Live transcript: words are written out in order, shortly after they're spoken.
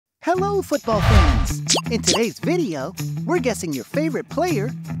Hello, football fans! In today's video, we're guessing your favorite player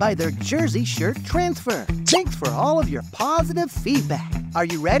by their jersey shirt transfer. Thanks for all of your positive feedback. Are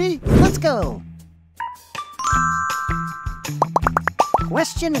you ready? Let's go!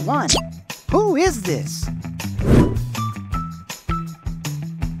 Question 1. Who is this?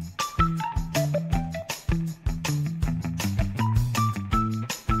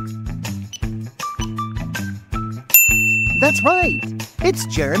 That's right! It's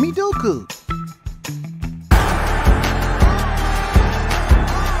Jeremy Doku.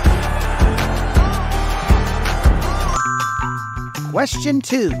 Question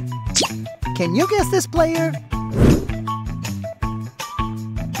 2. Can you guess this player?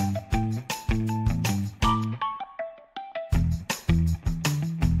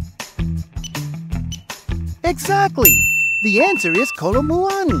 Exactly! The answer is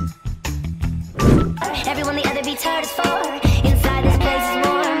Kolomuani. Everyone the other beats hard as for. Inside this place is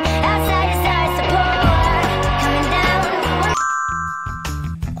warm. Outside it starts to pour. Coming down.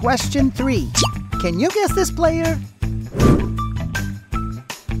 Question 3. Can you guess this player?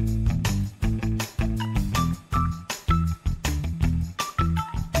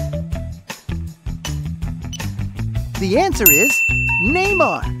 The answer is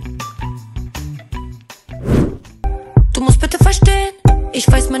Neymar. Du musst bitte verstehen, ich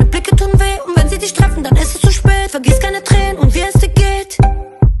weiß, meine Blicke tun weh. Und wenn sie dich treffen, dann ist es zu spät. Vergiss keine Tränen und wie es dir geht,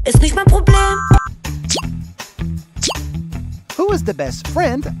 ist nicht mein Problem. Who is the best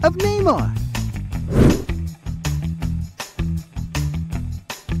friend of Neymar?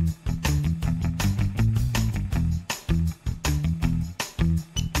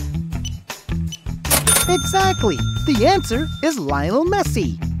 Exactly! The answer is Lionel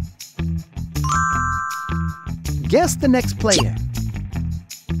Messi. Guess the next player.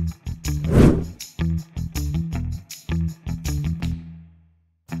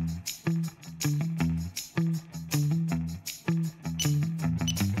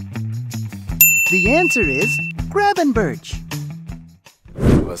 The answer is Gravenberch.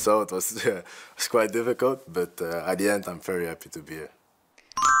 So it was quite difficult, but at the end I'm very happy to be here.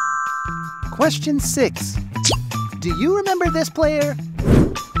 Question 6. Do you remember this player?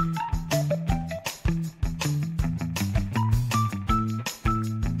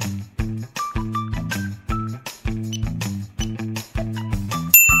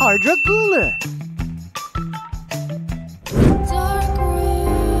 Ardra Guler. Dark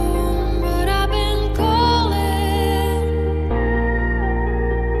room, but I've been calling.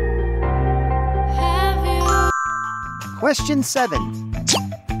 Have you? Question 7.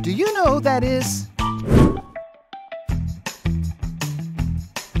 Do you know who that is?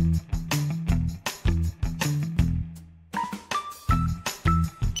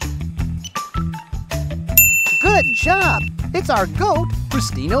 Good job! It's our GOAT,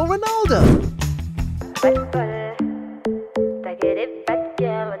 Cristiano Ronaldo.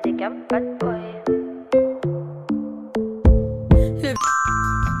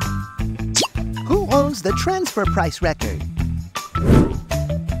 Who owns the transfer price record?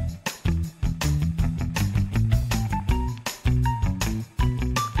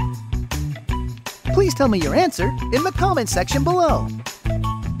 Please tell me your answer in the comment section below.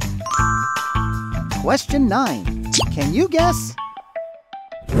 Question 9. Can you guess?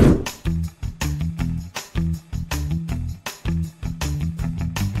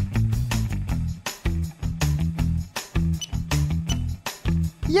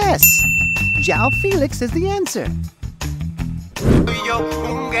 Yes! João Felix is the answer. Soy yo,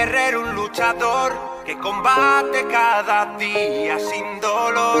 un guerrero, un luchador que combate cada día sin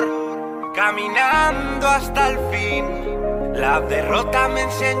dolor, caminando hasta el fin. La derrota me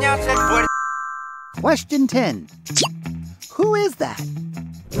enseña a ser fuerte. Question 10. Who is that?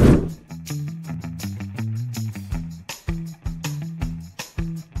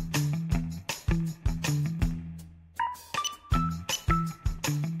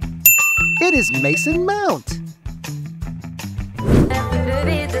 It is Mason Mount.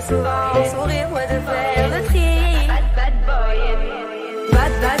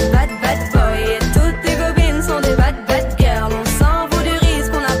 Bad boy. Toutes tes copines sont des bad girls. On s'en vaut du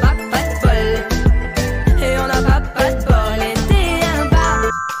risque, on n'a pas de bol. Et on n'a pas de bol. Et t'es un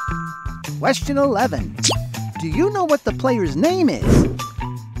bad. Question 11. Do you know what the player's name is?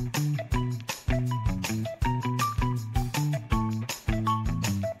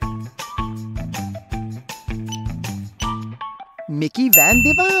 Mickey Van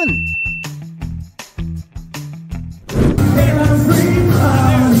de Van.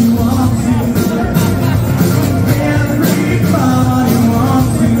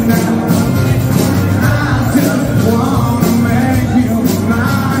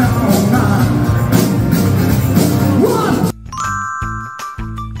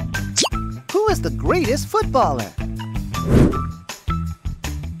 greatest footballer?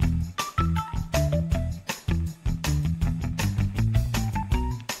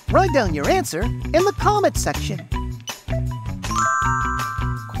 Write down your answer in the comment section.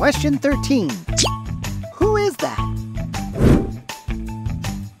 Question 13. Who is that?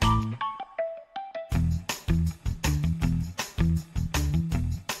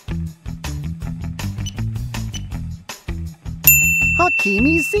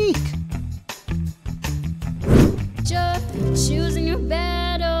 Hakimi Zeke. Just choosing your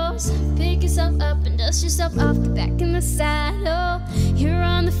battles. Pick yourself up and dust yourself off. Get back in the saddle. You're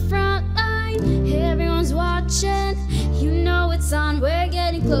on the front line. Everyone's watching. You know it's on. We're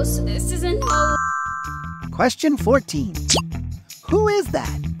getting closer. This isn't over. Question 14. Who is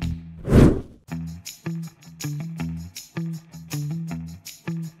that?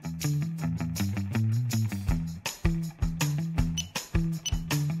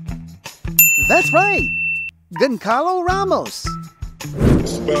 That's right, Goncalo Ramos.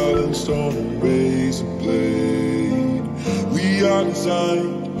 It's balanced on a razor blade. We are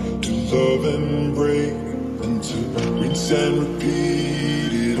designed to love and break, and to rinse and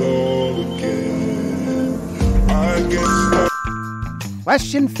repeat it all again. I guess.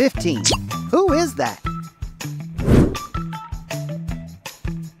 Question 15. Who is that?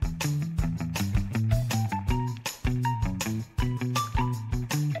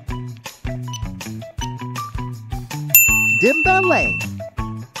 Dembele.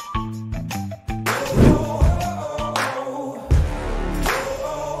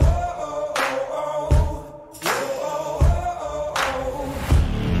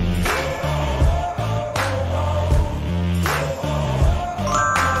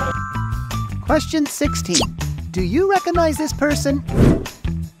 Question 16. Do you recognize this person?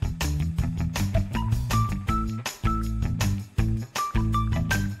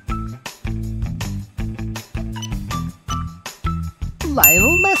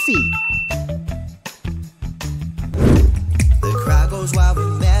 Lionel Messi. The crowd goes wild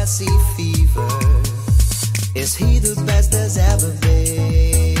with Messi fever. Is he the best there's ever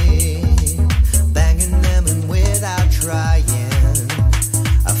been? Banging them in without trying.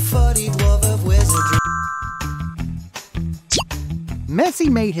 A 40-12 of wizardry. Messi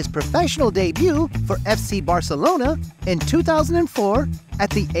made his professional debut for FC Barcelona in 2004 at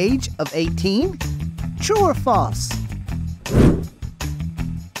the age of 18. True or false?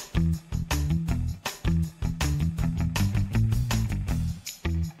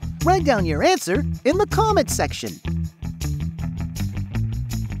 Write down your answer in the comment section.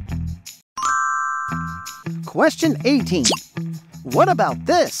 Question 18. What about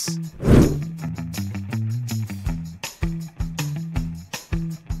this?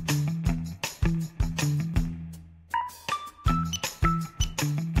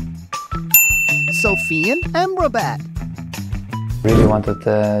 Sofian Amrabat. Really wanted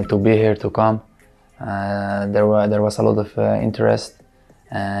to be here, to come. There was a lot of interest.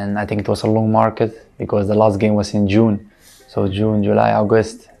 And I think it was a long market because the last game was in June. So June, July,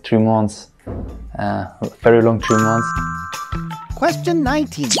 August, 3 months. Very long 3 months. Question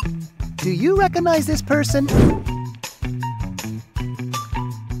 19. Do you recognize this person?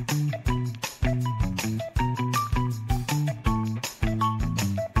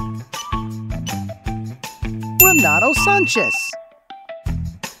 Ronaldo Sanchez.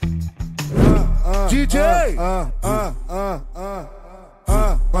 DJ!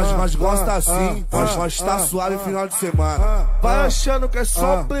 Mas gosta assim, mas tá suave final de semana. Vai achando que é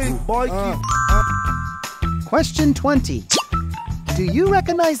só playboy que... Question 20. Do you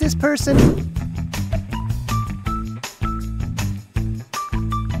recognize this person?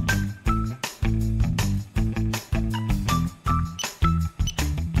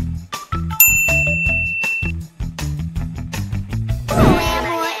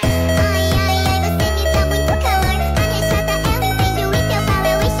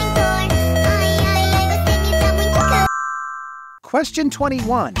 Question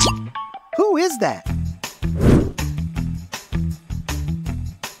 21. Who is that?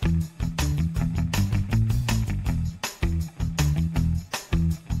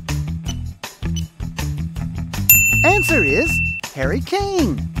 Answer is Harry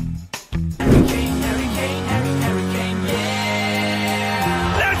Kane.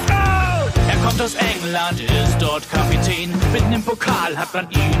 Kommt aus England, ist dort Kapitän. Mitten im Pokal hat man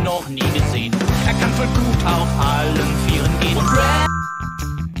ihn noch nie gesehen. Er kann voll gut auf allen Vieren gehen.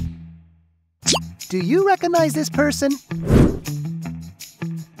 Do you recognize this person?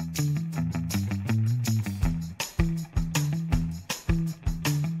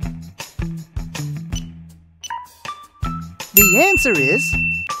 The answer is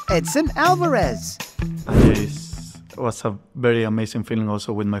Edson Alvarez. And it was a very amazing feeling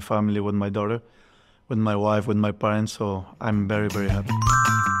also with my family, with my daughter, with my wife, with my parents. So I'm very, very happy.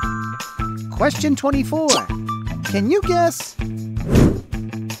 Question 24. Can you guess?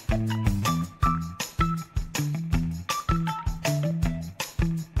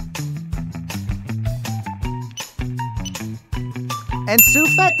 Ansu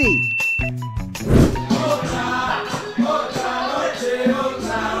Fati.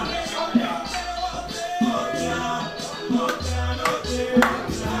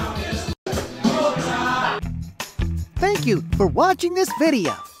 Thank you for watching this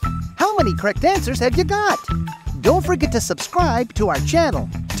video. How many correct answers have you got? Don't forget to subscribe to our channel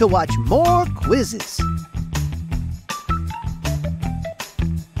to watch more quizzes.